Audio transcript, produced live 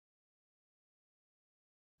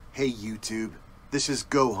Hey YouTube, this is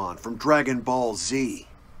Gohan from Dragon Ball Z.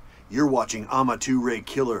 You're watching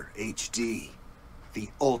AmatureKiLLerHD, the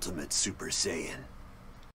ultimate Super Saiyan.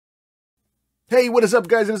 Hey, what is up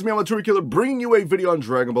guys? It is me, AmatureKiLLer, bringing you a video on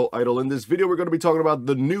Dragon Ball Idol. In this video, we're going to be talking about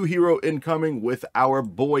the new hero incoming with our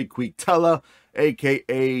boy QuickTella,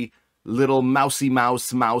 aka Little Mousy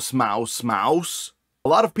Mouse. A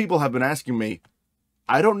lot of people have been asking me,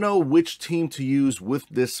 I don't know which team to use with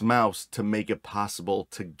this mouse to make it possible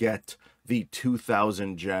to get the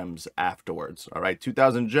 2,000 gems afterwards. All right,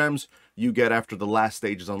 2,000 gems you get after the last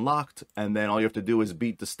stage is unlocked, and then all you have to do is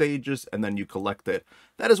beat the stages, and then you collect it.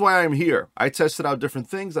 That is why I'm here. I tested out different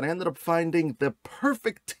things, and I ended up finding the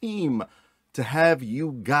perfect team to have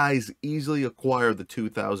you guys easily acquire the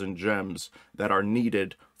 2,000 gems that are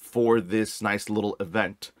needed for this nice little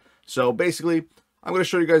event. So basically, I'm going to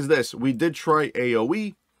show you guys this. We did try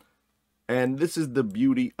AoE, and this is the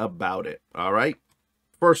beauty about it, all right?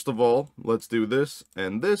 First of all, let's do this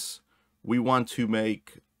and this. We want to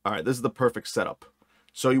make, all right, this is the perfect setup.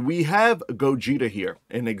 So we have Gogeta here,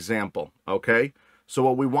 an example, okay? So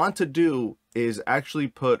what we want to do is actually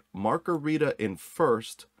put Margarita in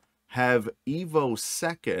first, have Evo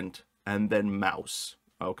second, and then Mouse,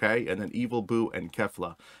 okay? And then Evil Boo and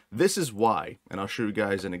Kefla. This is why, and I'll show you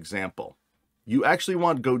guys an example. You actually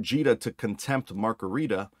want Gogeta to contempt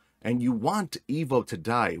Margarita, and you want Evo to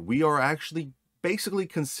die. We are actually basically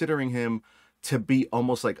considering him to be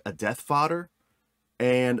almost like a death fodder.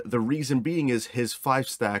 And the reason being is his 5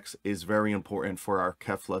 stacks is very important for our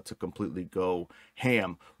Kefla to completely go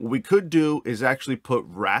ham. What we could do is actually put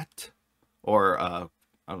Rat or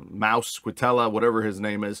Mouse, QuickTella, whatever his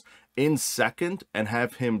name is, in second and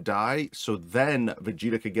have him die, so then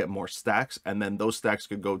Vegeta could get more stacks, and then those stacks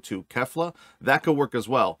could go to Kefla. That could work as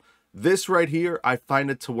well. This right here, I find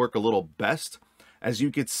it to work a little best. As you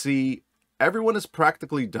can see, everyone is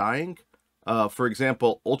practically dying. For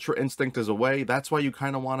example, Ultra Instinct is away. That's why you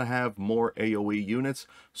kind of want to have more AoE units.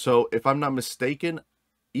 So if I'm not mistaken,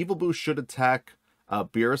 Evil Boo should attack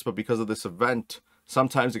Beerus, but because of this event,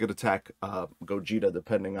 sometimes it could attack Gogeta,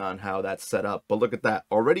 depending on how that's set up. But look at that.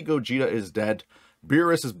 Already Gogeta is dead.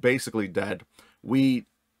 Beerus is basically dead. We're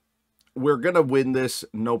going to win this,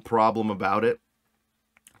 no problem about it.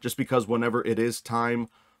 Just because whenever it is time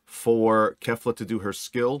for Kefla to do her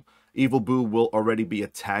skill, Evil Boo will already be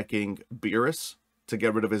attacking Beerus to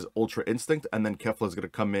get rid of his Ultra Instinct, and then Kefla is going to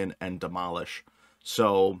come in and demolish.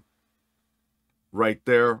 So, right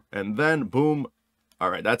there, and then boom. All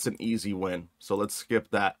right, that's an easy win. So let's skip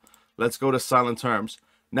that. Let's go to Silent Terms.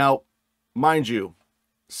 Now, mind you,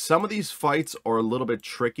 some of these fights are a little bit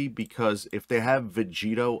tricky because if they have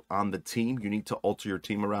Vegito on the team, you need to alter your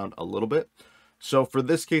team around a little bit. So for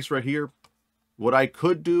this case right here, what I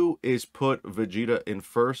could do is put Vegeta in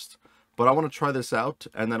first, but I want to try this out.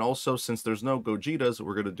 And then also, since there's no Gogetas,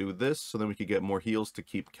 we're going to do this so then we can get more heals to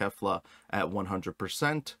keep Kefla at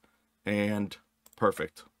 100%. And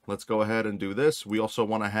perfect. Let's go ahead and do this. We also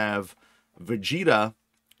want to have Vegeta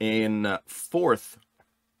in fourth,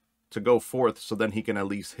 to go fourth, so then he can at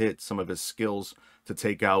least hit some of his skills to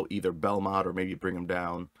take out either Belmont or maybe bring him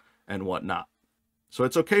down and whatnot. So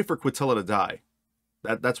it's okay for QuickTella to die.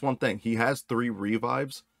 That's one thing. He has 3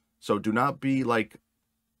 revives, so do not be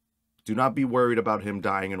worried about him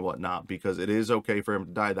dying and whatnot, because it is okay for him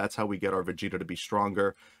to die. That's how we get our Vegeta to be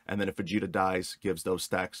stronger, and then if Vegeta dies, gives those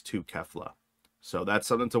stacks to Kefla. So that's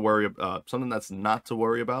something to worry about, something that's not to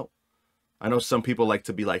worry about. I know some people like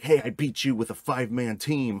to be like, hey, I beat you with a 5-man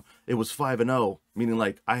team. It was 5-0, meaning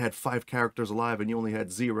like I had 5 characters alive and you only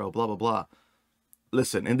had 0, blah, blah, blah.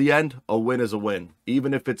 Listen, in the end, a win is a win.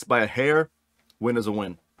 Even if it's by a hair, win is a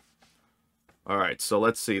win. All right, so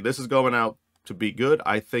let's see. This is going out to be good.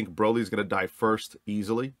 I think Broly's going to die first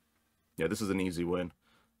easily. Yeah, this is an easy win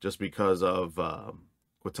just because of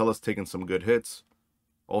QuickTella's taking some good hits.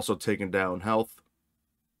 Also taking down health.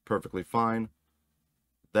 Perfectly fine.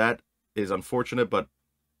 That is unfortunate, but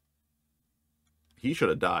he should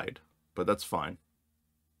have died. But that's fine.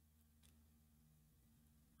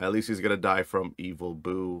 At least he's going to die from Evil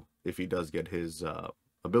Boo if he does get his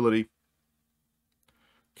ability.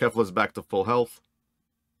 Kefla's back to full health.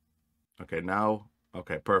 Okay, now.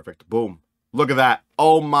 Okay, perfect. Boom. Look at that.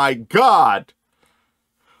 Oh my god.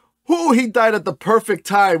 Ooh, he died at the perfect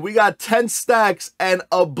time. We got 10 stacks and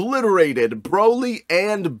obliterated Broly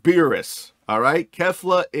and Beerus. All right,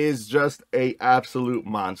 Kefla is just a absolute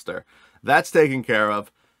monster. That's taken care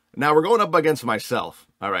of. Now we're going up against myself.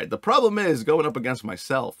 All right, the problem is going up against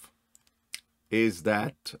myself is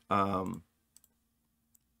that it's a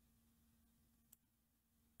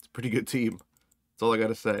pretty good team. That's all I got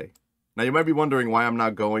to say. Now you might be wondering why I'm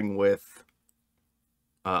not going with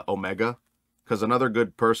Omega, because another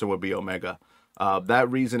good person would be Omega. That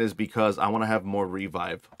reason is because I want to have more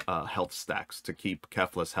revive health stacks to keep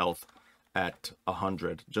Kefla's health at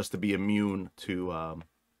 100, just to be immune to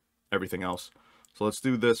everything else. So let's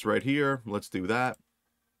do this right here. Let's do that.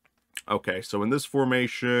 Okay, so in this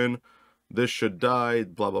formation, this should die,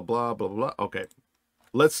 blah, blah, blah, blah, blah. Okay,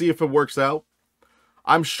 let's see if it works out.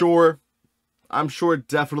 I'm sure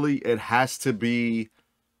definitely it has to be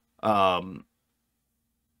a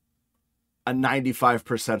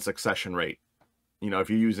 95% succession rate. You know, if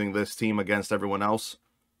you're using this team against everyone else,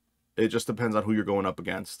 it just depends on who you're going up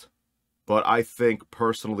against. But I think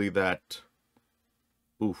personally that,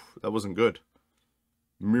 oof, that wasn't good.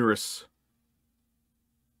 Mirus.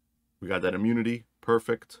 We got that immunity.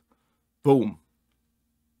 Perfect. Boom.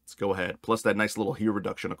 Let's go ahead. Plus that nice little heal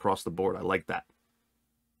reduction across the board. I like that.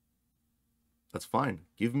 That's fine.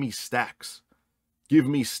 Give me stacks. Give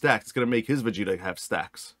me stacks. It's going to make his Vegeta have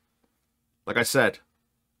stacks. Like I said,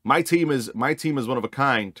 my team is one of a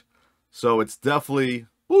kind. So it's definitely...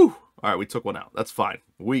 Woo! Alright, we took one out. That's fine.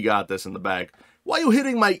 We got this in the bag. Why are you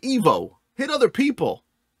hitting my Evo? Hit other people.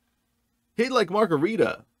 Hit like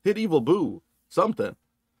Margarita. Hit Evil Boo. Something.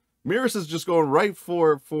 Mirus is just going right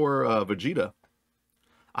for Vegeta.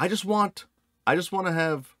 I just want to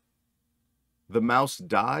have the mouse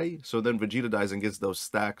die, so then Vegeta dies and gets those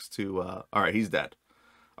stacks to... Alright, he's dead.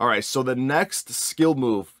 Alright, so the next skill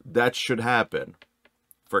move that should happen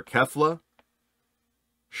for Kefla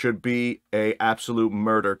should be a absolute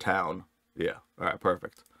murder town. Yeah, alright,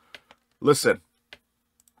 perfect. Listen.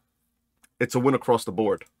 It's a win across the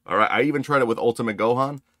board. Alright, I even tried it with Ultimate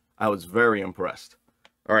Gohan. I was very impressed.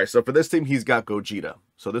 Alright, so for this team, he's got Gogeta.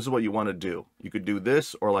 So this is what you want to do. You could do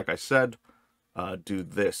this, or like I said, do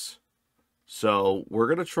this. So we're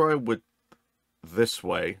going to try with this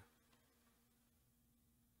way.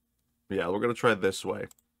 Yeah, we're going to try this way.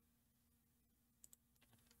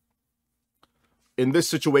 In this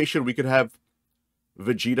situation, we could have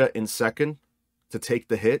Vegeta in second to take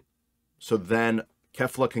the hit. So then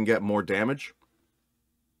Kefla can get more damage.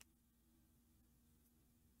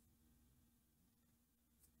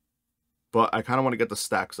 But I kind of want to get the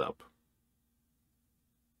stacks up.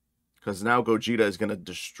 Because now Gogeta is going to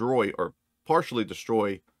destroy, or partially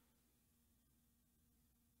destroy.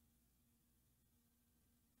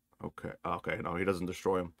 Okay, no, he doesn't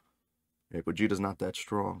destroy him. Yeah, Gogeta's not that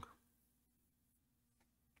strong.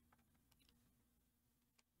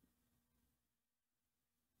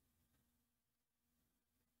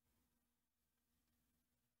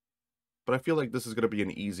 But I feel like this is going to be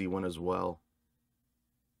an easy one as well.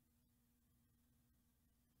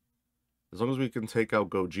 As long as we can take out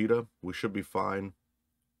Gogeta, we should be fine.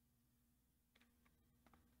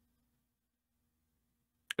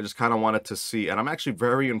 I just kind of wanted to see, and I'm actually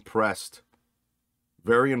very impressed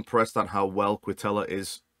on how well Quitella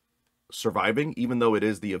is surviving, even though it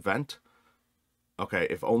is the event. Okay,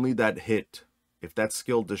 if only that hit, if that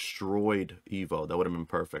skill destroyed Evo, that would have been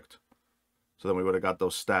perfect. So then we would have got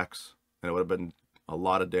those stacks, and it would have been a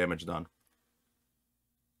lot of damage done.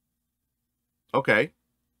 Okay.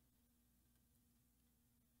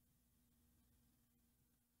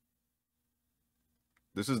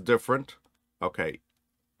 This is different. Okay.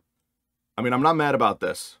 I mean, I'm not mad about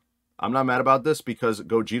this. I'm not mad about this because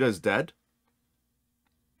Gogeta is dead.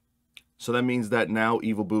 So that means that now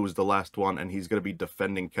Evil Boo is the last one, and he's going to be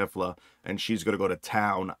defending Kefla, and she's going to go to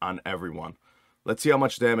town on everyone. Let's see how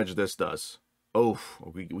much damage this does. Oh,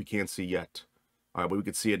 we can't see yet. All right, but we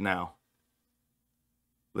can see it now.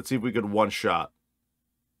 Let's see if we could one-shot.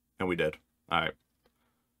 And we did. All right.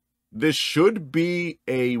 This should be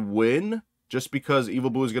a win, just because Evil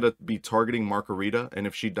Boo is going to be targeting Margarita, and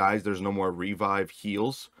if she dies, there's no more revive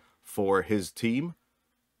heals for his team.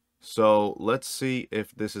 So let's see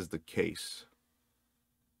if this is the case.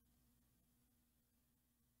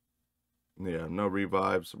 Yeah, no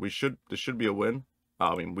revives. This should be a win.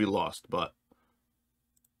 I mean, we lost, but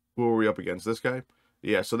who are we up against? This guy?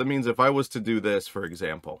 Yeah, so that means if I was to do this, for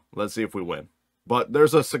example, let's see if we win. But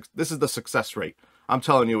this is the success rate. I'm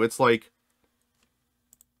telling you, it's like...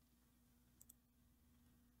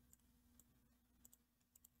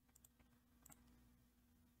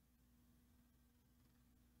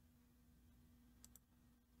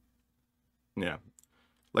 Yeah.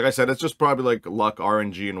 Like I said, it's just probably like luck,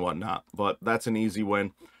 RNG, and whatnot. But that's an easy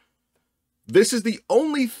win. This is the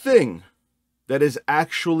only thing that is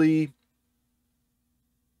actually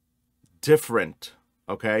different,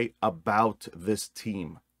 okay, about this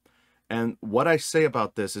team. And what I say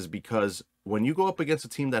about this is because when you go up against a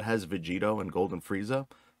team that has Vegito and Golden Frieza,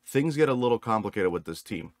 things get a little complicated with this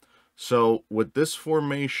team. So with this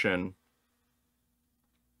formation,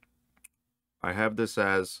 I have this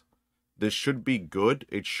as, this should be good.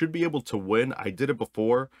 It should be able to win. I did it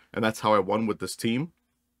before, and that's how I won with this team.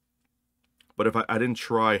 But if I didn't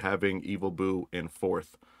try having Evil Boo in 4th.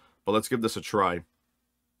 But let's give this a try.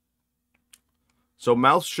 So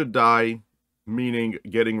Mouse should die, meaning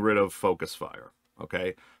getting rid of Focus Fire.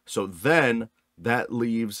 Okay? So then that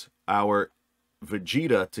leaves our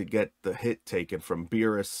Vegeta to get the hit taken from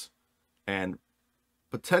Beerus and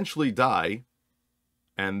potentially die.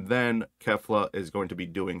 And then Kefla is going to be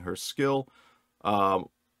doing her skill.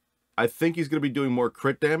 I think he's going to be doing more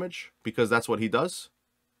crit damage because that's what he does.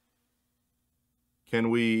 Can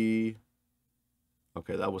we...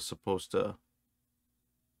 Okay, that was supposed to...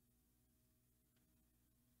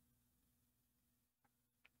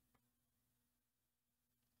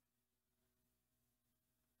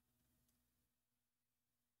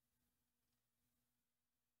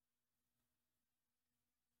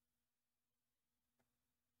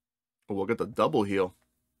 We'll get the double heal.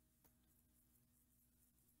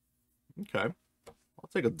 Okay. I'll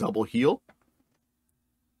take a double heal.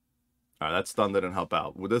 Alright, that stun didn't help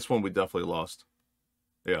out. With this one, we definitely lost.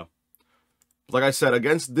 Yeah. Like I said,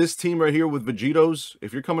 against this team right here with Vegetos,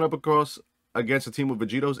 if you're coming up across against a team with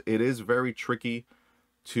Vegetos, it is very tricky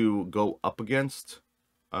to go up against.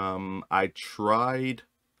 I tried...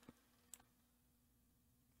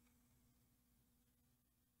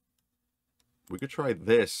 We could try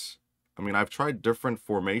this. I mean, I've tried different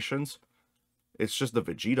formations. It's just the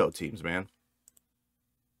Vegeto teams, man.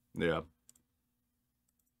 Yeah.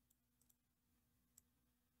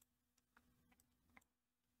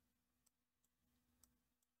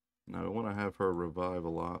 Now, I want to have her revive a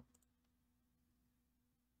lot.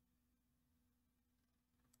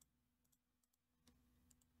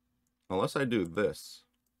 Unless I do this.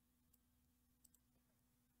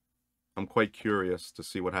 I'm quite curious to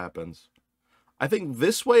see what happens. I think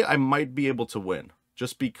this way I might be able to win.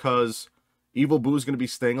 Just because Evil Boo is going to be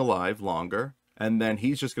staying alive longer. And then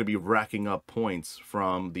he's just going to be racking up points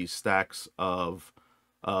from these stacks of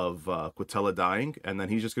Quitella dying. And then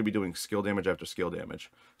he's just going to be doing skill damage after skill damage.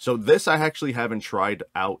 So this I actually haven't tried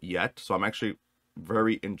out yet. So I'm actually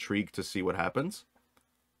very intrigued to see what happens.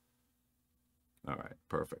 Alright,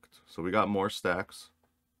 perfect. So we got more stacks.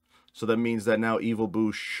 So that means that now Evil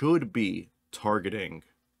Boo should be targeting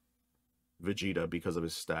Vegeta because of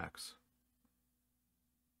his stacks.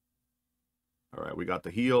 Alright, we got the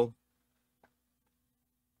heal.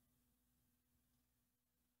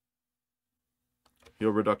 Heal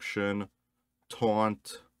reduction.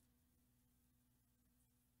 Taunt.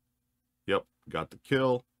 Yep, got the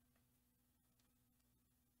kill.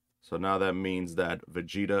 So now that means that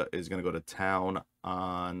Vegeta is going to go to town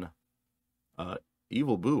on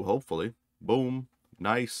Evil Boo, hopefully. Boom.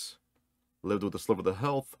 Nice. Lived with a sliver of the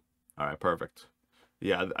health. Alright, perfect.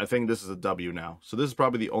 Yeah, I think this is a W now. So this is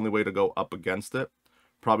probably the only way to go up against it.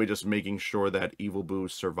 Probably just making sure that Evil Boo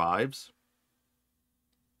survives.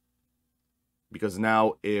 Because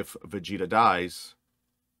now if Vegeta dies,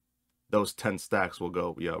 those 10 stacks will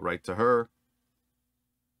go, yeah, right to her.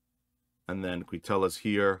 And then Quitella's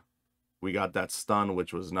here. We got that stun,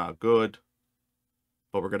 which was not good.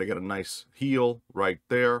 But we're going to get a nice heal right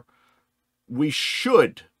there. We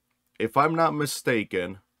should, if I'm not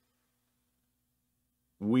mistaken,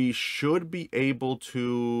 we should be able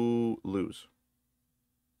to lose.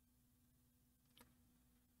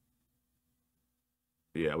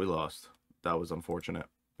 Yeah, we lost. That was unfortunate.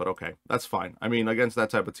 But okay, that's fine. I mean, against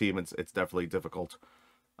that type of team, it's definitely difficult.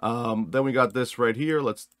 Then we got this right here.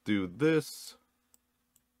 Let's do this.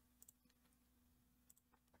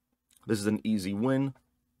 This is an easy win.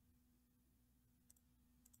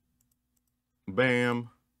 Bam.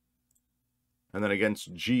 And then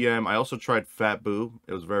against GM, I also tried Fat Boo.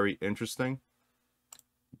 It was very interesting.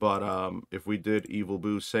 But if we did Evil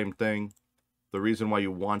Boo, same thing. The reason why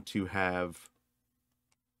you want to have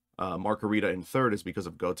Margarita in 3rd is because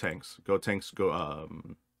of Gotenks. Gotenks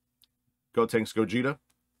Gogeta.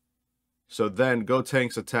 So then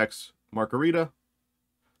Gotenks attacks Margarita.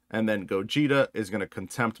 And then Gogeta is going to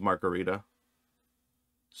contempt Margarita.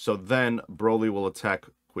 So then Broly will attack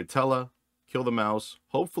Quitella, kill the mouse,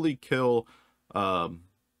 hopefully kill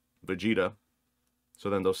Vegeta. So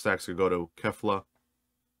then those stacks could go to Kefla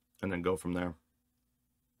and then go from there.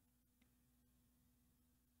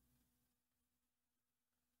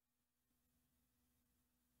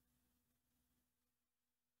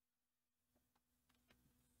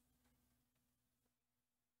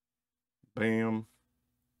 Bam.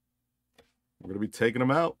 We're going to be taking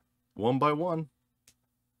them out one by one.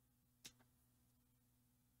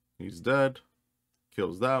 He's dead.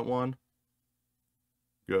 Kills that one.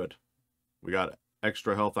 Good. We got it.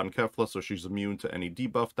 extra health on Kefla, so she's immune to any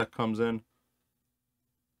debuff that comes in.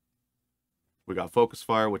 We got Focus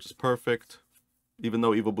Fire, which is perfect. Even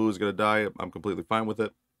though Evil Boo is going to die, I'm completely fine with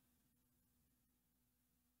it.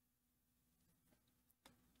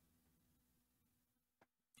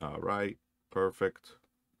 Alright, perfect.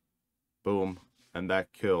 Boom. And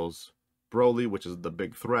that kills Broly, which is the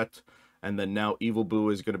big threat. And then now Evil Boo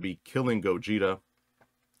is going to be killing Gogeta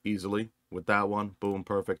easily with that one. Boom,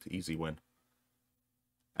 perfect, easy win.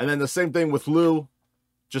 And then the same thing with Lou.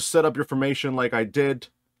 Just set up your formation like I did.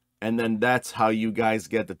 And then that's how you guys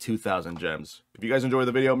get the 2,000 gems. If you guys enjoyed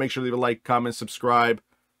the video, make sure to leave a like, comment, subscribe.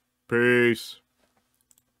 Peace.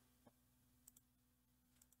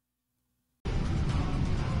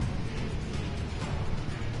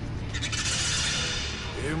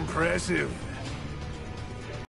 Impressive.